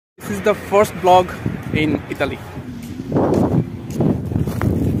is the first vlog in Italy.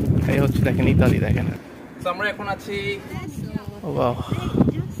 এই হচ্ছে দেখেন ইতালি দেখেন। So আমরা এখন আছি wow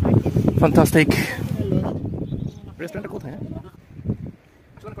fantastic রেস্টুরেন্টটা কোথায়?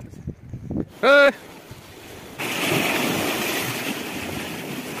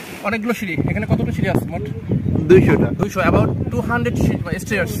 অনেকগুলো সিঁড়ি, এখানে কতটা সিঁড়ি আছে মোট? 200 about 200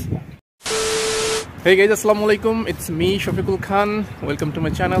 stairs. Hey guys, assalamu alaikum, it's me Safikulkhan. Welcome to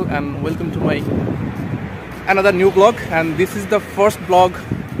my channel and welcome to my another new vlog, and this is the first vlog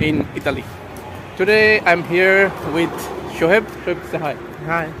in Italy. Today I'm here with Shoaib. Shoaib, say hi.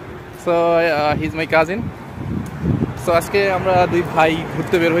 Hi. So he's my cousin. So আজকে আমরা দুই ভাই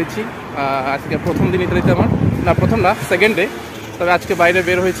ঘুরতে বের হয়েছি। আজকে প্রথম দিন ইতালিতে আমার, না প্রথম না, সেকেন্ড ডে। তবে আজকে বাইরে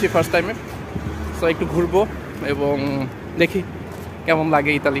বের হয়েছি ফার্স্ট টাইমে। সো একটু ঘুরবো এবং দেখি কেমন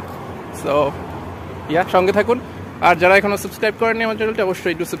লাগে ইতালি। সো ইয়া, সঙ্গে থাকুন। আর যারা এখনও সাবস্ক্রাইব করেনি আমার চ্যানেলটা,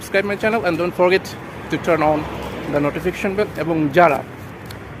 অবশ্যই to subscribe my channel and don't forget to turn on the notification bell. এবং যারা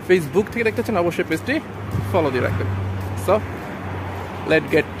ফেসবুক থেকে দেখতেছেন অবশ্যই পেজটি ফলো দিয়ে রাখবেন। So late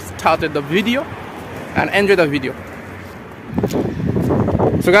get started the video and enjoy the video.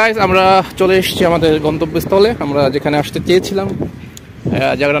 So guys, আমরা চলে এসেছি আমাদের গন্তব্যস্থলে, আমরা যেখানে আসতে চেয়েছিলাম।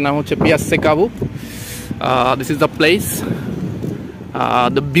 জায়গাটার নাম হচ্ছে পিয়াজ্জা। This is the place,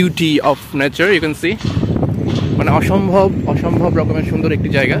 the beauty of nature you can see. মানে অসম্ভব রকমের সুন্দর একটি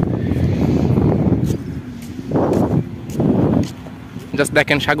জায়গা। জাস্ট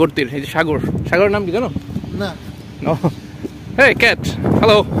দেখেন সাগর তীর, এই যে সাগরের নাম কি জানো? না। নো। হেই ক্যাট,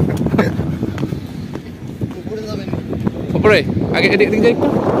 হ্যালো। উপরে আগে এদিকে যাই একটু,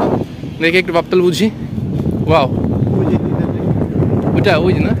 দেখি একটু বাপতাল বুঝি। ওয়াও, ওইটা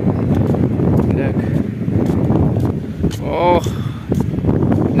ওই যে না, দেখ। ওহ,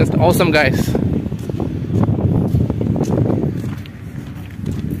 জাস্ট অসাম গাইস।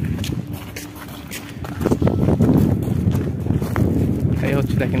 এই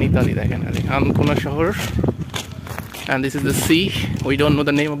হচ্ছে দেখেন ইতালি দেখেন, আনকোনা শহর। And this is the sea. We don't know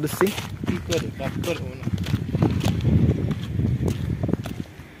the name of the sea.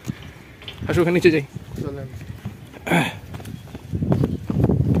 আসো ওখানে নিচে যাই।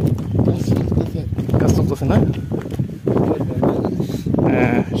 কাজ চলতেছে না?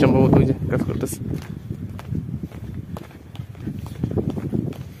 হ্যাঁ, সম্ভবত ওই যে কাজ করতেছে।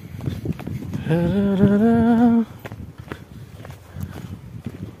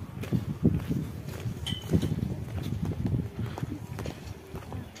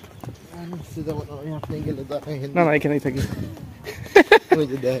 না না, এখানেই থাকি।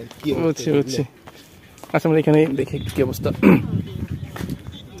 বুঝছি। আচ্ছা, আমরা এখানে দেখি কি অবস্থা।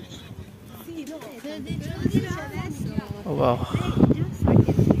 Wow,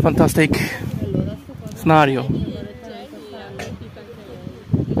 fantastic scenario.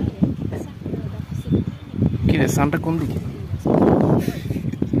 কি রে, সানটা কোন দিকে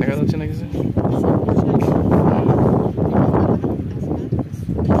দেখা যাচ্ছে না কিছু?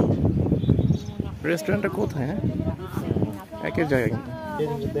 রেস্টুরেন্টটা কোথায়? হ্যাঁ, একের জায়গায়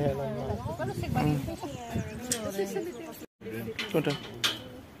কোনটা?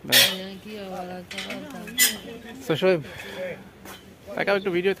 শোয়েব, তাকাও একটু,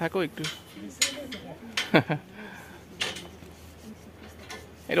 ভিডিও থাকো একটু।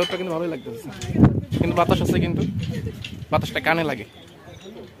 এই রোডটা কিন্তু ভালোই লাগতেছে, কিন্তু বাতাস আছে, কিন্তু বাতাসটা কানে লাগে।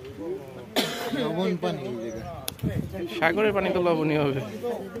 সাগরের পানি তো লবণীয় হবে,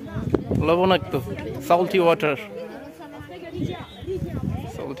 লবণাক্ত, সল্টি ওয়াটার।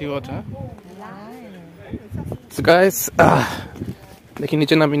 So guys, দেখি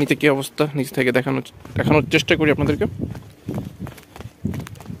নিচে নামি, নিচে কি অবস্থা, নিচে থেকে দেখানোর চেষ্টা করি আপনাদেরকে।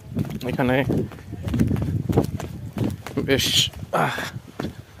 এখানে বেশ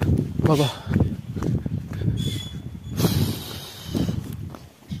বাবা,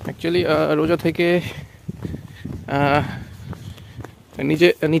 অ্যাকচুয়ালি রোজা থেকে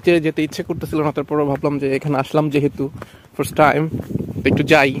নিচে যেতে ইচ্ছে করতেছিল না, তারপরও ভাবলাম যে এখানে আসলাম যেহেতু ফার্স্ট টাইম, একটু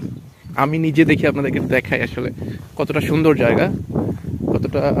যাই, আমি নিজে দেখি, আপনাদেরকে দেখাই আসলে কতটা সুন্দর জায়গা,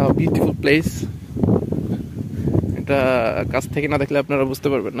 কতটা বিউটিফুল প্লেস। এটা কাছ থেকে না দেখলে আপনারা বুঝতে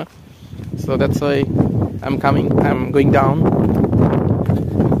পারবেন না। So that's why I am coming, I am going down.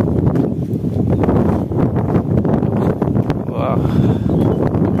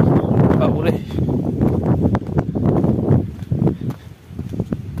 বাবুরে,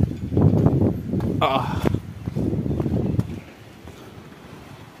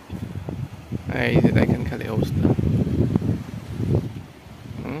 এই যে দেখেন খালি অবস্থা।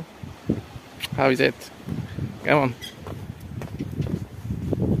 How is it? কেমন?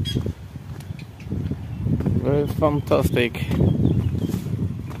 Very fantastic.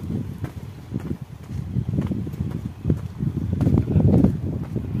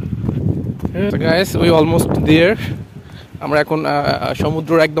 So guys, we almost there. আমরা এখন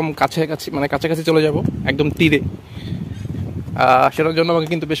সমুদ্রের একদম কাছাকাছি মানে কাছাকাছি চলে যাব একদম তীরে। সেটার জন্য আমাকে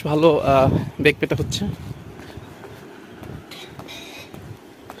কিন্তু বেশ ভালো বেগ পেতে হচ্ছে।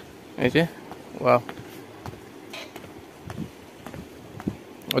 এই যে ওয়াও,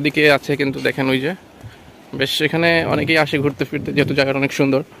 ওদিকে আছে কিন্তু দেখেন ওই যে বেশ এখানে অনেকেই আসে ঘুরতে ফিরতে, যেহেতু জায়গাটা অনেক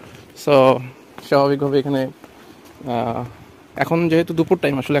সুন্দর। সো স্বাভাবিকভাবে এখানে এখন যেহেতু দুপুর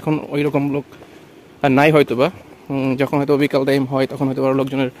টাইম, আসলে এখন ওই রকম লোক নাই হয়তো, বা যখন হয়তো বিকাল টাইম হয় তখন হয়তো আরও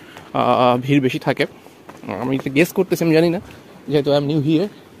লোকজনের ভিড় বেশি থাকে। আমি গেস করতেছি, আমি জানি না, যেহেতু I am new here.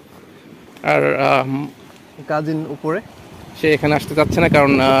 R cousin উপরে, সে এখানে আসতে চাচ্ছে না,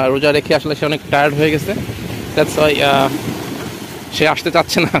 কারণ রোজা রেখে আসলে সে অনেক টায়ার্ড হয়ে গেছে, দ্যাটস ওয়াই সে আসতে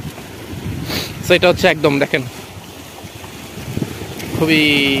চাচ্ছে না। সো এটা হচ্ছে একদম দেখেন খুবই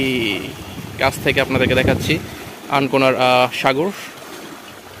কাছ থেকে আপনাদেরকে দেখাচ্ছি আনকোনার সাগর।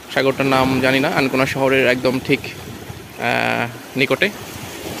 সাগরটার নাম জানি না, আনকোনা শহরের একদম ঠিক নিকটে।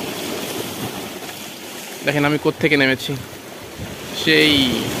 দেখেন আমি কোত্থেকে নেমেছি, সেই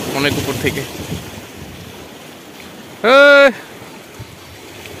অনেক উপর থেকে।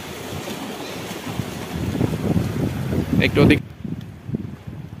 একটু ওদিক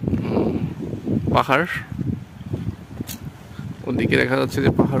পাহাড়, ওদিকে দেখা যাচ্ছে যে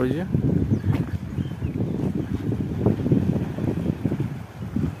পাহাড়, ওই যে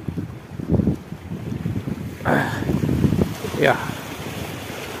yeah.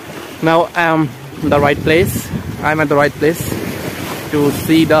 Now I'm the right place. I'm at the right place to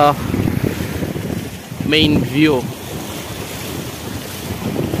see the main view.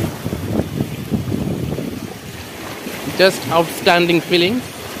 Just outstanding feeling.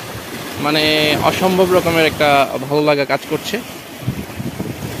 মানে অসম্ভব রকমের একটা ভালো লাগা কাজ করছে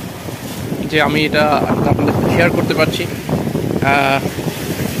যে আমি এটা আপনাদের শেয়ার করতে পারছি।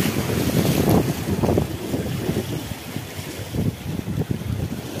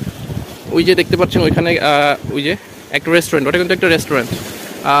 ওই যে দেখতে পাচ্ছেন ওইখানে ওই যে একটা রেস্টুরেন্ট, ওটা কিন্তু একটা রেস্টুরেন্ট।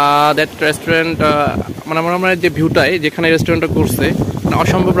 দ্যাট রেস্টুরেন্ট মানে আমার যে ভিউটায় যেখানে রেস্টুরেন্টটা করছে, মানে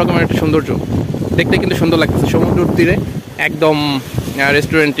অসম্ভব রকমের একটা সৌন্দর্য, দেখতে কিন্তু সুন্দর লাগতেছে। সমুদ্রের তীরে একদম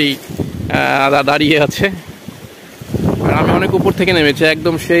রেস্টুরেন্টটি দাঁড়িয়ে আছে। আর আমি অনেক উপর থেকে নেমেছি,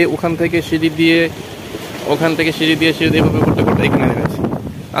 একদম সেই ওখান থেকে সিঁড়ি দিয়ে এভাবে করতে করতে এখানে নেমেছি।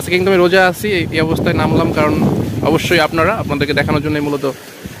 আজকে কিন্তু আমি রোজা আছি, এই অবস্থায় নামলাম, কারণ অবশ্যই আপনাদেরকে দেখানোর জন্য মূলত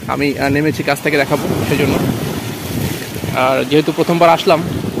আমি নেমেছি, কাছ থেকে দেখাবো সেই জন্য। আর যেহেতু প্রথমবার আসলাম,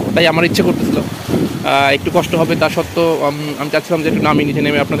 তাই আমার ইচ্ছে করতেছিল একটু কষ্ট হবে, তা সত্ত্বেও আমি চাচ্ছিলাম যে একটু নামি নিচে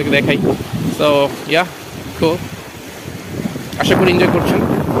নেমে আপনাদেরকে দেখাই। সো ইয়া, তো আশা করি এনজয় করছেন।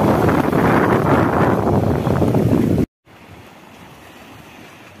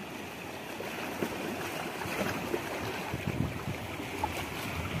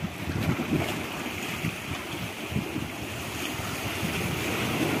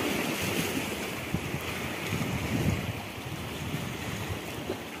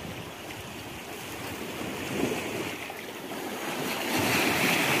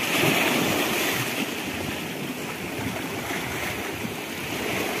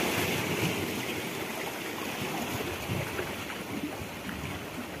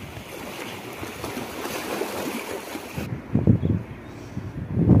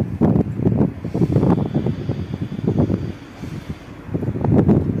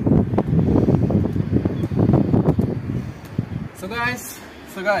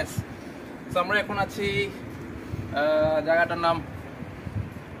 So guys, আমরা এখন আছি জায়গাটার নাম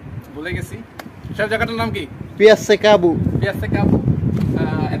ভুলে গেছি। সব জায়গাটার নাম কি? Passatte-Ancona-My।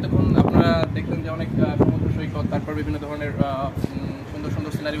 এতক্ষণ আপনারা দেখলেন যে অনেক সমুদ্র সৈকত, তারপর বিভিন্ন ধরনের সুন্দর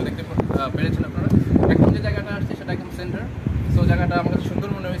সুন্দর সিনারিও দেখতে পেরেছেন আপনারা। এখন যে জায়গাটা আসছে সেটা একদম সেন্টার। সো জায়গাটা আমার কাছে সুন্দর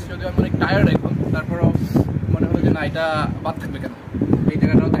মনে হয়েছে, যদিও আমি অনেক টায়ার্ড এখন, তারপরও মনে হলো যে না, এটা বাদ থাকবে কেন, এই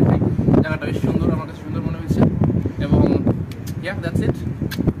জায়গাটাও দেখাই। জায়গাটা বেশ সুন্দর, আমার কাছে সুন্দর মনে হয়েছে। এবং yeah, that's it.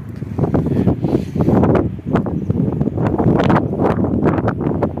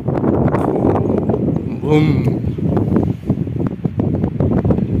 Boom.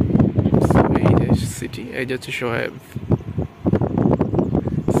 City, এই যে হচ্ছে সোহেব।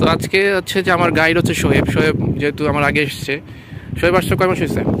 তো আজকে হচ্ছে যে আমার গাইড হচ্ছে সোহেব। যেহেতু আমার আগে এসছে, সোহেব আসছে কয় মাস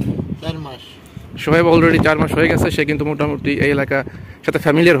হয়েছে? 4 মাস। সোহেব অলরেডি 4 মাস হয়ে গেছে। সে কিন্তু মোটামুটি এই এলাকা সাথে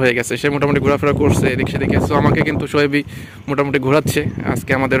ফ্যামিলিয়ার হয়ে গেছে, সে মোটামুটি ঘোরাফেরা করছে এদিক সেদিকে। সো আমাকে কিন্তু সোহেবই মোটামুটি ঘোরাচ্ছে।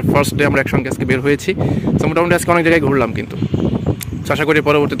 আজকে আমাদের ফার্স্ট ডে, আমরা একসঙ্গে আজকে বের হয়েছি। সো মোটামুটি আজকে অনেক জায়গায় ঘুরলাম কিন্তু। আশা করি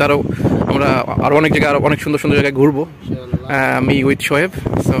পরবর্তীতে আমরা আরও অনেক জায়গায়, আরও অনেক সুন্দর সুন্দর জায়গায় ঘুরবো, me with Soheb.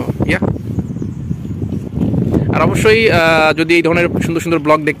 So yeah, আর অবশ্যই যদি এই ধরনের সুন্দর সুন্দর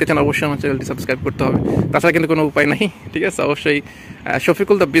ব্লগ দেখতে চান, অবশ্যই আমার চ্যানেলটি সাবস্ক্রাইব করতে হবে, তাছাড়া কিন্তু কোনো উপায় নাই। ঠিক আছে, অবশ্যই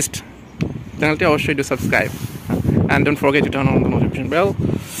শফিকুল দ্য বেস্ট চ্যানেলটি অবশ্যই do subscribe and don't forget to turn on the notification bell.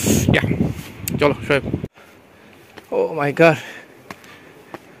 ইয়া চলো শোয়েব। ও মাই গড,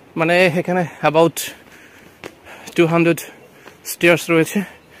 মানে এখানে অ্যাবাউট 200 স্টেয়ার্স রয়েছে,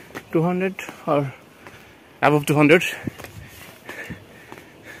 200 or above 200.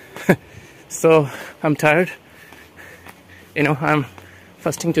 So I'm tired, you know, I'm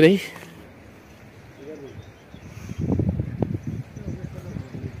fasting today.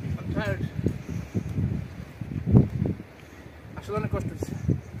 I'm tired. আসলে অনেক কষ্ট হচ্ছে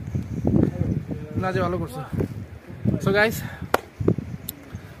না, যে ভালো করছো। সো গাইস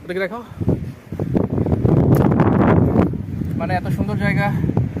ওটাকে দেখো, মানে এত সুন্দর জায়গা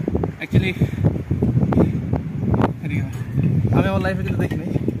অ্যাকচুয়ালি আমি আমার লাইফে কিন্তু দেখিনি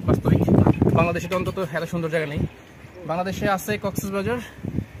বাস্তবিক। বাংলাদেশে তো অন্তত এত সুন্দর জায়গা নেই। বাংলাদেশে আছে কক্সবাজার,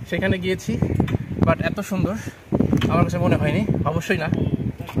 সেখানে গিয়েছি, বাট এত সুন্দর আমার কাছে মনে হয়নি, অবশ্যই না,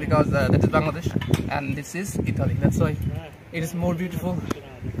 because that is Bangladesh and this is Italy, that's why it is more beautiful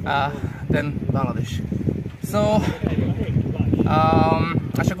then Bangladesh. So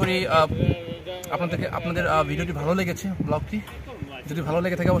আশা করি আপনাদের ভিডিওটি ভালো লেগেছে, ব্লগটি যদি ভালো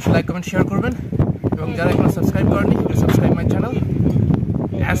লেগে থাকে অবশ্যই লাইক কমেন্ট শেয়ার করবেন, এবং যারা এখনো সাবস্ক্রাইব করেনি subscribe my channel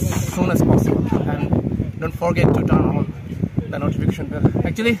as soon as possible and don't forget to turn on the notification bell.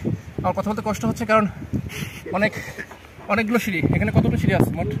 Actually আমার কথা বলতে কষ্ট হচ্ছে কারণ অনেকগুলো সিঁড়ি, এখানে কতটা সিঁড়ি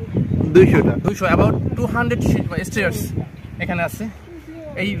আছে মোট? 200 about 200 স্টেয়ার্স এখানে আছে।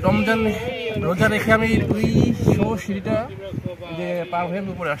 এই রমজান রোজা রেখে আমি 200 সিঁড়িটা যে পার হয়ে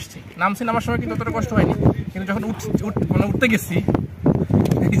উপরে আসছি। নামছি, নামার সময় কিন্তু অতটা কষ্ট হয়নি, কিন্তু যখন উঠতে গেছি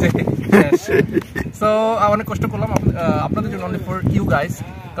সো অনেক কষ্ট করলাম আপনাদের জন্য, অনলি ফর ইউ গাইস,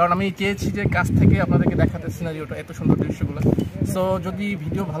 কারণ আমি চেয়েছি যে কাছ থেকে আপনাদেরকে দেখাতে সিনারিওটা, এত সুন্দর দৃশ্যগুলো। সো যদি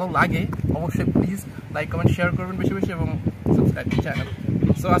ভিডিও ভালো লাগে অবশ্যই প্লিজ লাইক কমেন্ট শেয়ার করবেন বেশি বেশি, এবং সাবস্ক্রাইব চ্যানেল।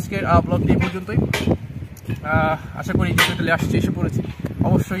 সো আজকের ব্লগটি এই পর্যন্তই। আশা করি যে চলে আসছি, এসে পড়েছি,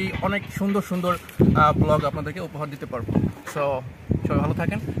 অবশ্যই অনেক সুন্দর সুন্দর ব্লগ আপনাদেরকে উপহার দিতে পারবো। সো সবাই ভালো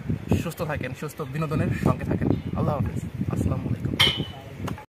থাকেন, সুস্থ থাকেন, সুস্থ বিনোদনের সঙ্গে থাকেন। আল্লাহ হাফেজ, আসসালামু আলাইকুম।